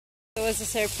was a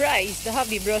surprise. The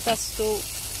hubby brought us to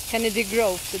Kennedy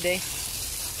Grove today.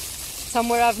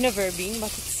 Somewhere I've never been,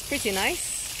 but it's pretty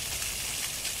nice.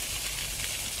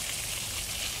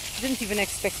 Didn't even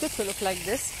expect it to look like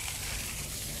this.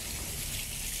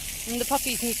 And the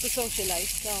puppies need to socialize,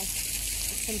 so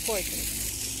it's important.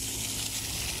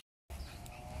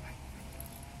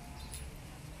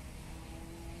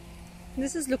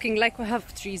 This is looking like we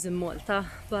have trees in Malta,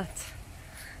 but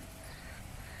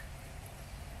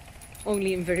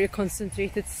only in very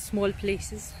concentrated small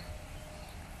places.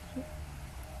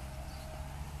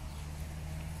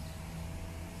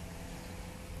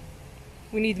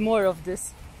 We need more of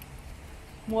this,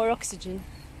 more oxygen.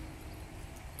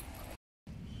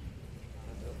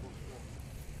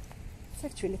 It's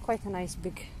actually quite a nice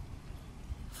big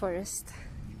forest.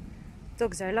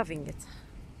 Dogs are loving it.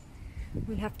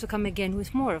 We'll have to come again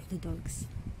with more of the dogs.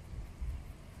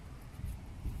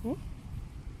 Hmm?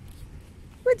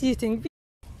 What do you think?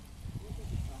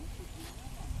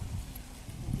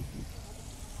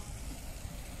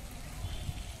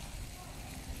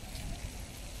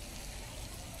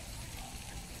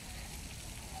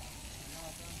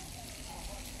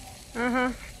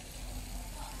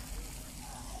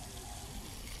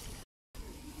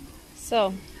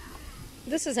 So,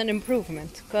 this is an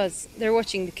improvement because they're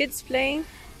watching the kids playing,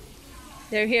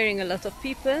 they're hearing a lot of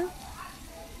people,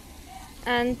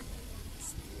 and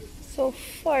so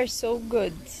far so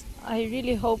good. I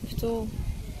really hope to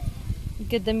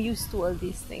get them used to all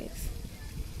these things.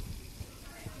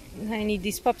 I need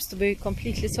these pups to be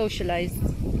completely socialized.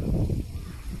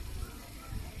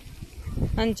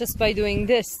 And just by doing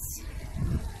this,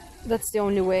 that's the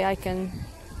only way I can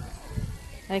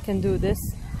do this.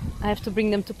 I have to bring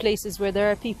them to places where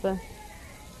there are people.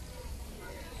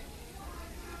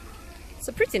 It's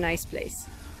a pretty nice place.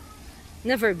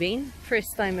 Never been,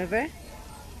 first time ever.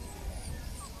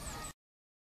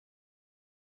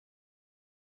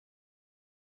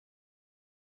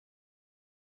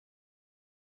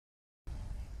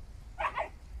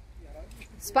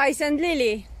 Spice and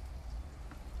Lily.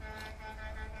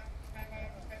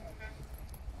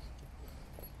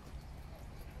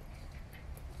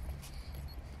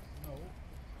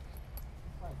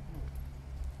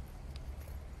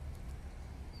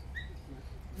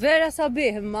 Vera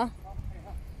sabiħ imma.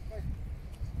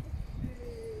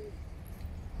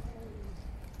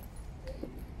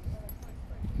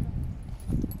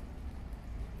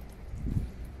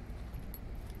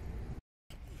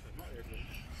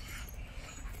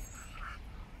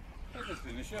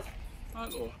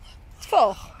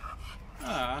 Tfuħ.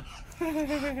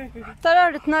 Tara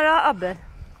rrit nara qabel.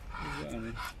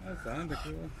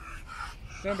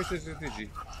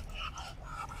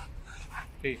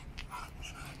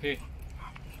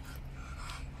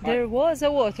 There was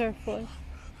a waterfall.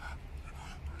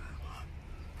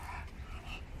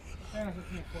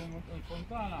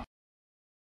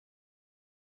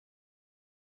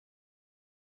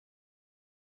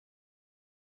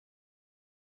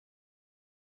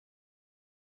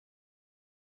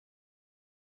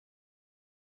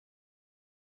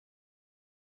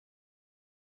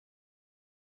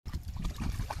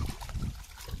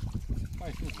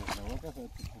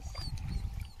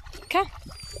 Okay.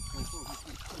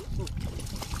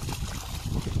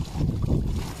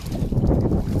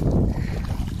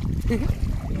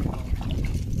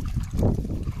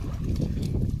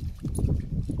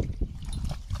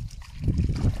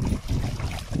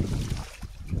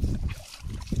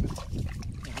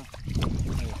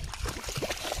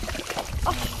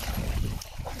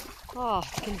 Oh,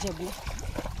 كل جبل.